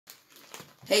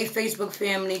Hey Facebook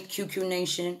family, QQ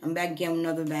Nation, I'm back again with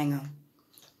another banger.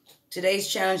 Today's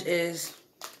challenge is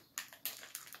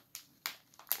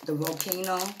the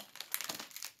Volcano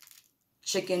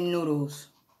chicken noodles.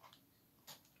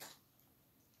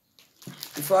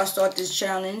 Before I start this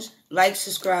challenge, like,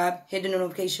 subscribe, hit the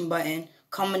notification button,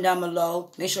 comment down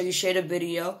below, make sure you share the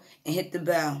video, and hit the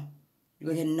bell. You're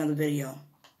going to hit another video.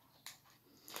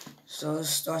 So let's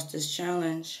start this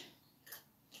challenge.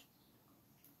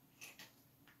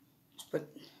 But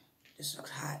this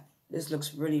looks hot. This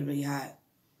looks really, really hot.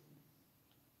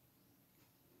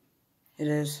 It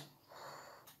is.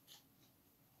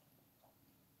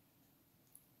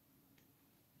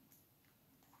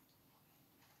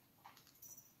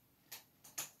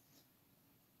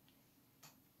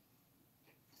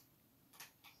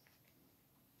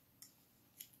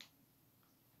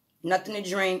 Nothing to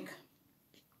drink.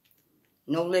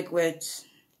 No liquids.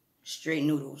 Straight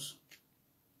noodles.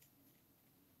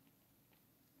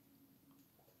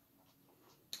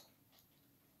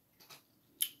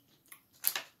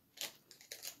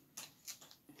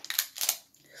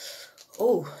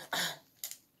 Oh.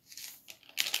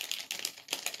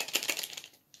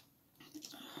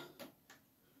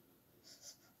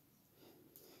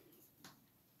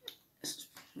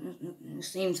 It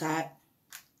seems hot.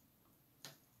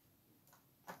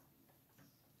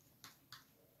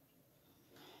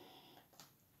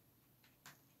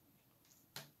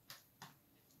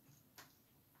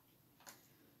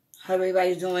 How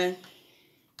everybody's doing?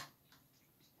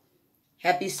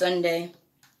 Happy Sunday.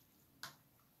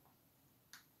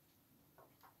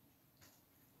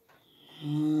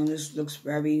 This looks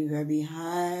very, very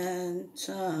hot.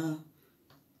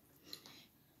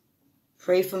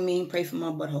 Pray for me. Pray for my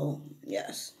butthole.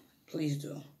 Yes, please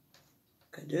do.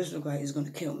 Because this looks like it's going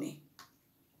to kill me.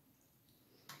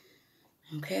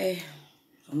 Okay.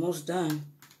 It's almost done.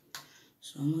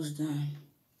 It's almost done.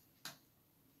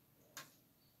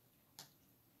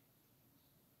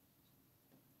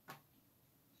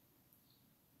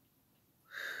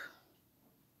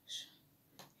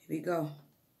 Here we go.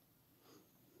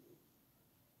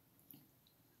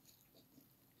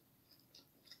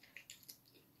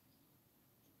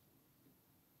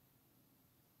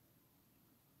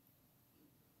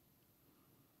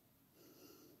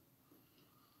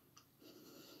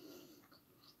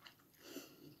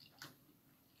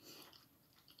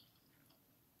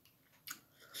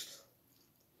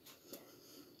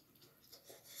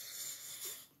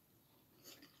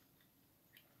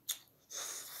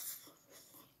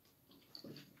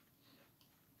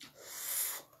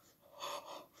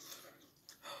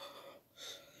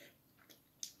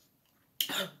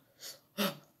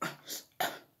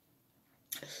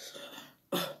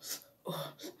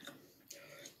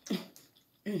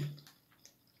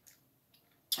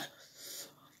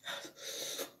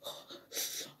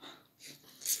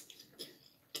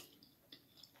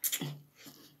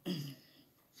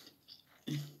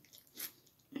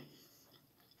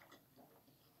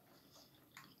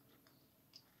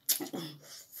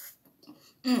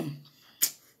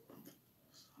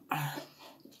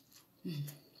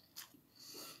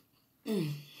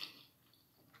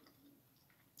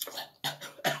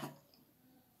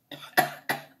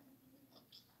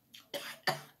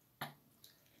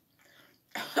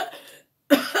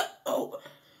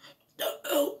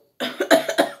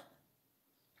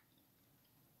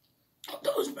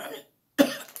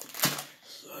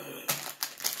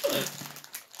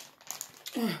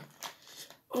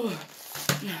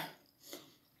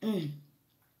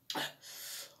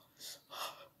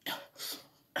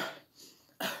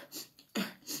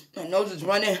 My nose is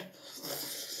running.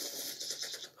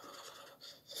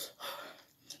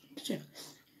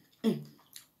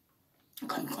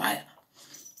 I'm quiet.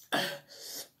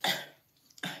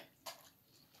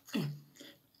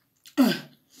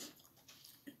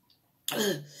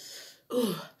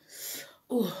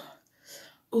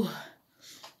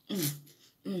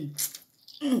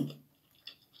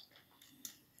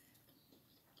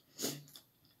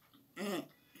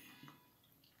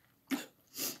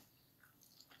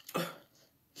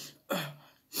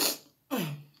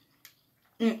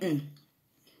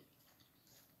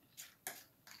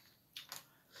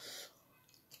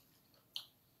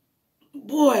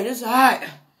 Boy, this is hot.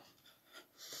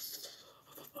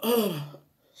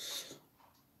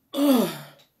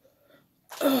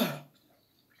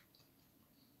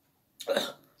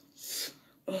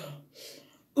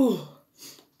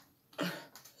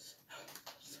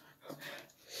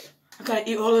 I gotta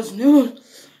eat all this noodles.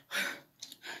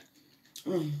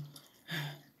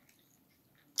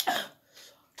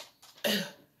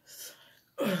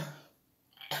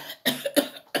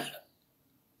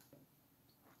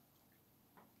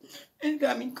 It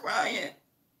got me crying.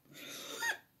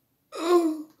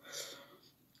 Ooh.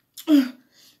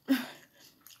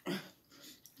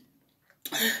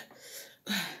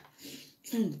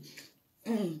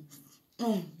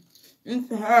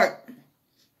 It's hard.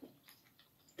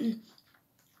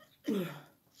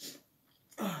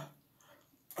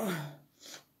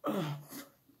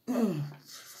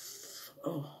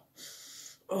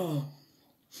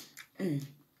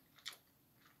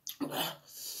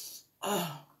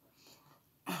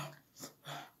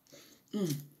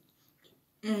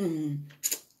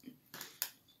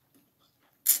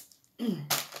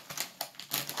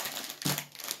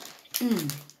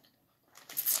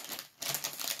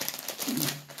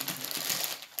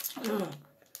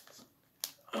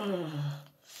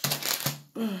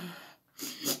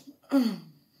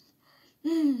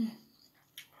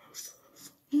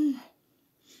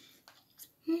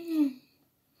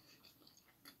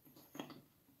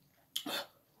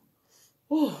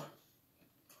 Ooh.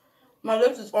 My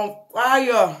lips is on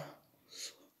fire.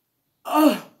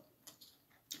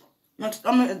 My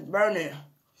stomach is burning.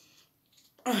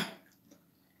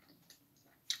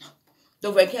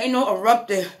 The volcano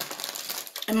erupted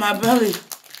in my belly.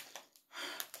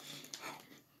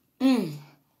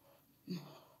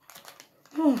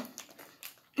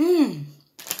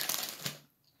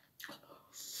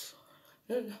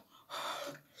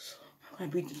 I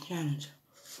beat the challenge.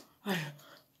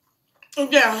 I'm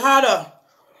getting hotter.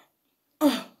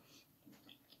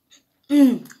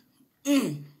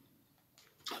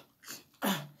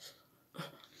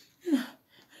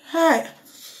 Hot.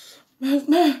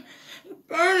 Man,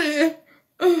 burning.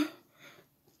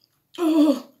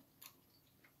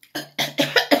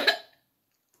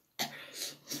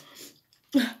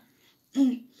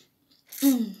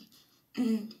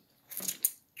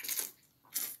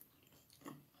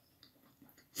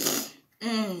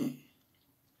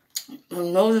 My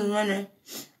nose is running.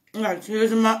 I got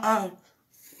tears in my eyes.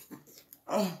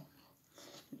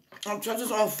 My chest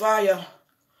is on fire.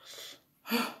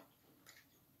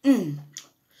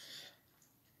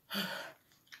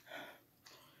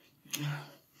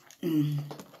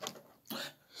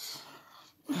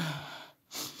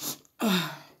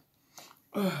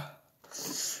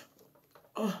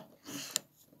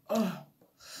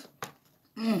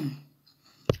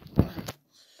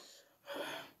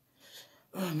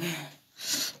 Oh man.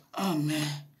 Oh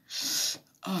man.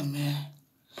 Oh man.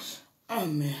 Oh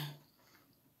man.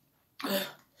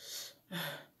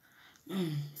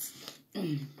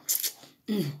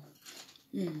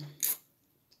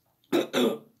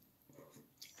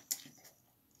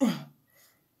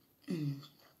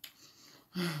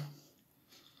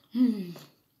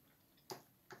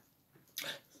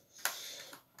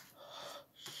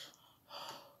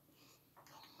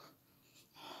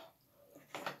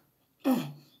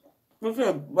 What's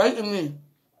that biting me?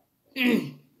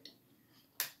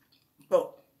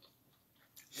 Oh.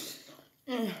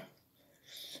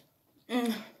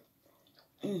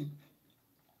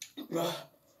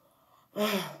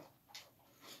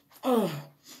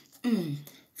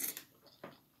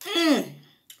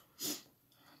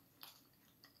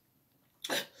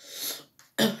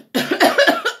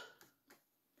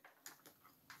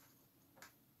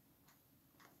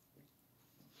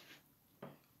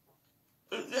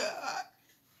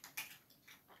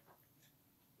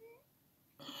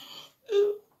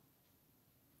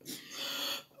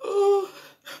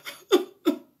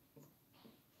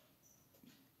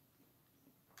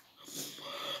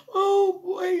 Oh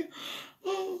boy.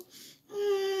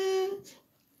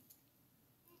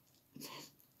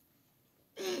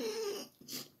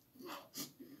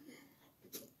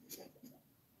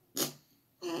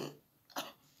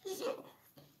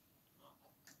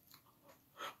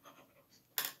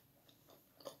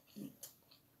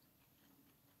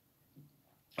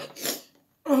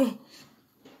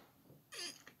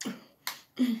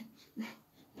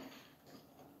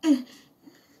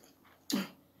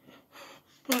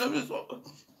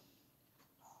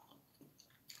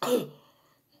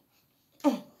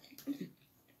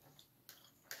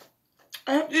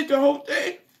 I have to eat the whole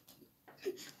thing.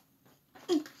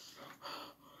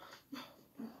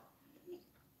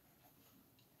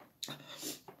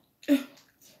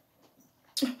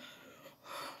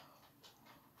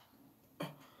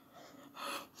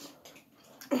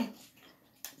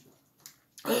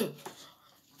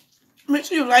 Make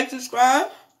sure you like, subscribe,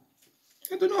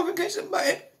 hit the notification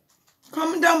button,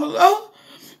 comment down below.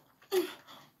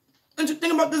 What you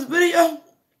think about this video?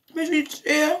 Make sure you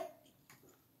share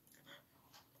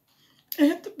and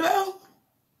hit the bell.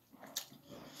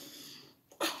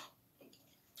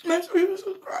 Make sure you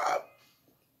subscribe.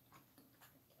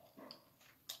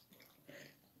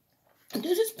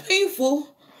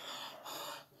 painful.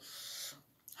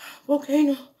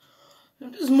 Volcano.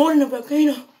 This is more than a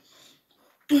volcano.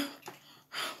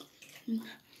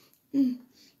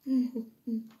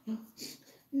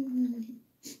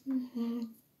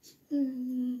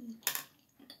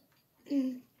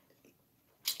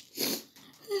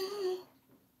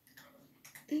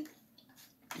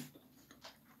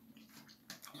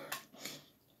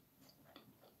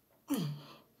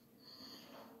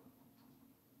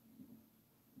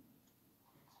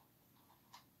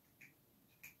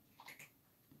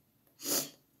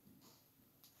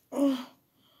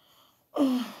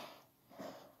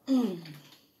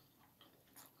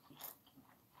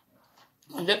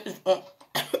 My lip is on.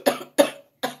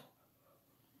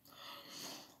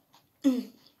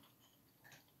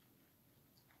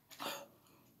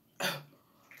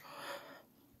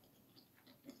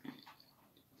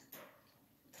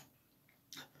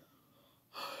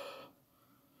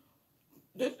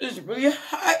 This is really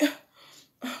hot.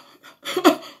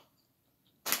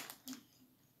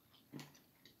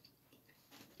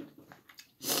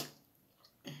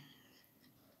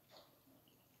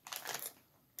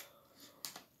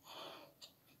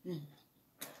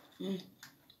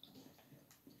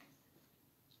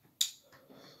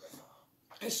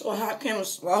 It's so hot, I can't even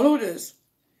swallow this.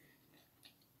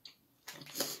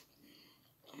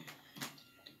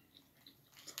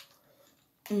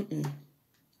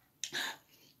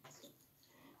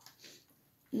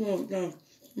 Oh, God.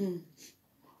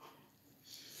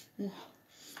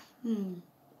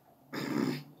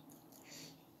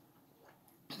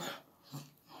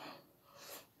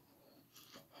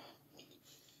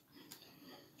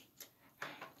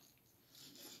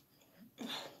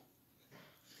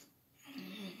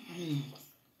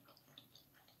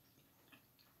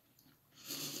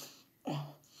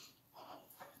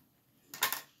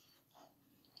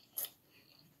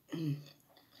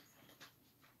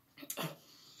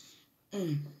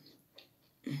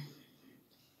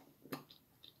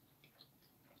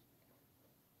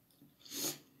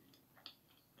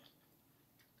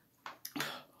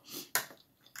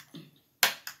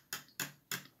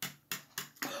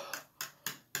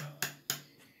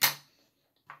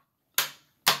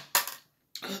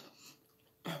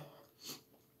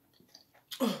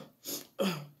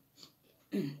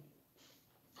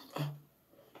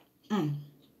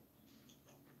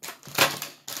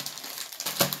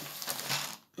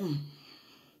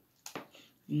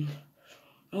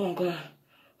 Oh, God.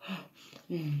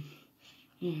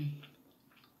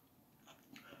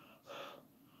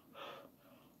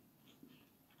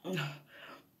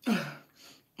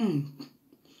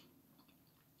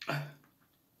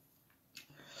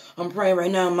 I'm praying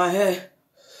right now in my head.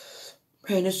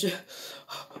 Praying this shit.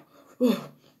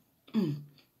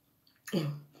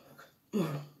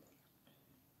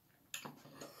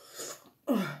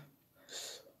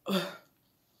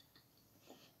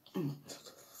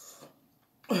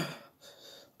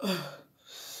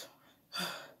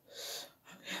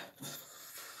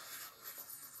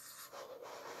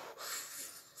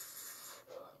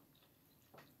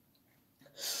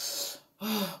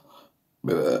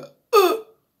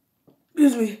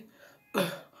 Excuse me.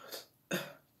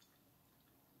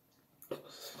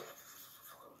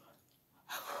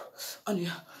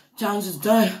 Challenge is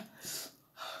done.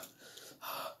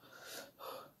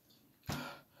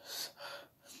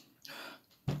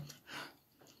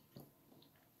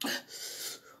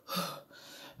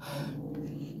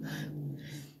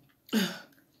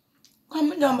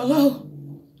 Comment down below.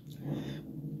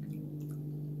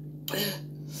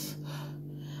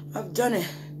 I've done it.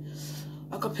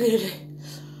 I completed it.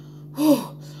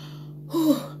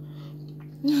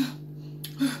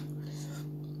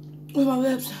 With my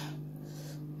lips.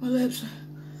 My lips.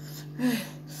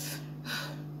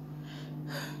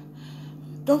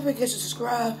 Don't forget to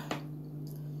subscribe.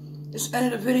 This is the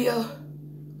end of the video.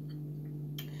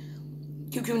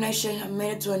 QQ Nation, I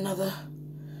made it to another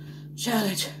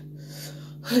challenge.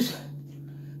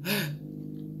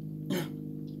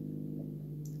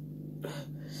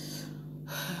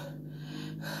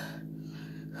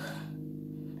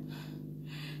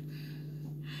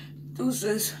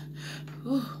 Deuces.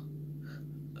 Ooh.